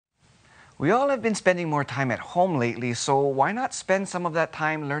We all have been spending more time at home lately, so why not spend some of that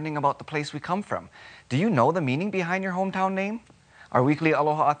time learning about the place we come from? Do you know the meaning behind your hometown name? Our weekly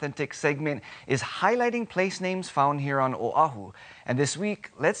Aloha Authentic segment is highlighting place names found here on Oʻahu. And this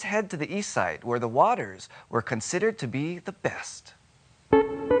week, let's head to the Eastside, where the waters were considered to be the best.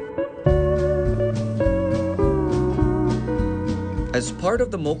 As part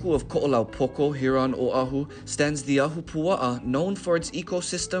of the moku of Koʻolaupoko here on Oʻahu stands the ahupua'a, known for its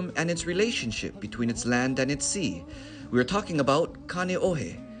ecosystem and its relationship between its land and its sea. We're talking about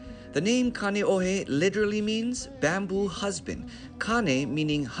Kāneʻohe. The name Kāneʻohe literally means bamboo husband, Kane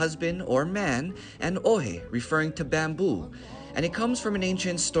meaning husband or man, and ohe referring to bamboo. And it comes from an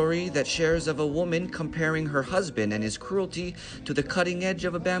ancient story that shares of a woman comparing her husband and his cruelty to the cutting edge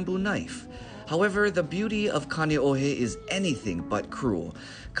of a bamboo knife. However, the beauty of Kāneʻohe is anything but cruel.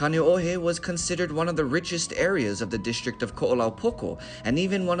 Kāneʻohe was considered one of the richest areas of the district of Koʻolaupoko and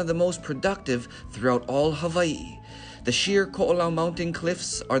even one of the most productive throughout all Hawaii. The sheer Koʻolau mountain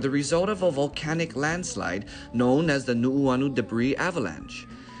cliffs are the result of a volcanic landslide known as the Nu'uanu Debris Avalanche.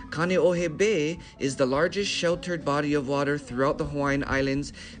 Kāneʻohe Bay is the largest sheltered body of water throughout the Hawaiian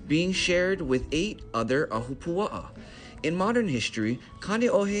Islands, being shared with 8 other ahupua'a. In modern history,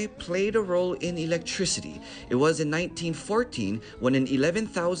 Kāneʻohe played a role in electricity. It was in 1914 when an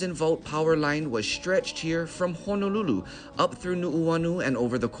 11,000-volt power line was stretched here from Honolulu up through Nu'uanu and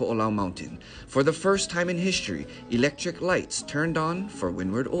over the Koʻolau Mountain. For the first time in history, electric lights turned on for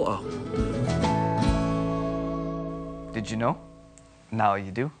Windward Oʻahu. Did you know? Now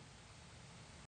you do.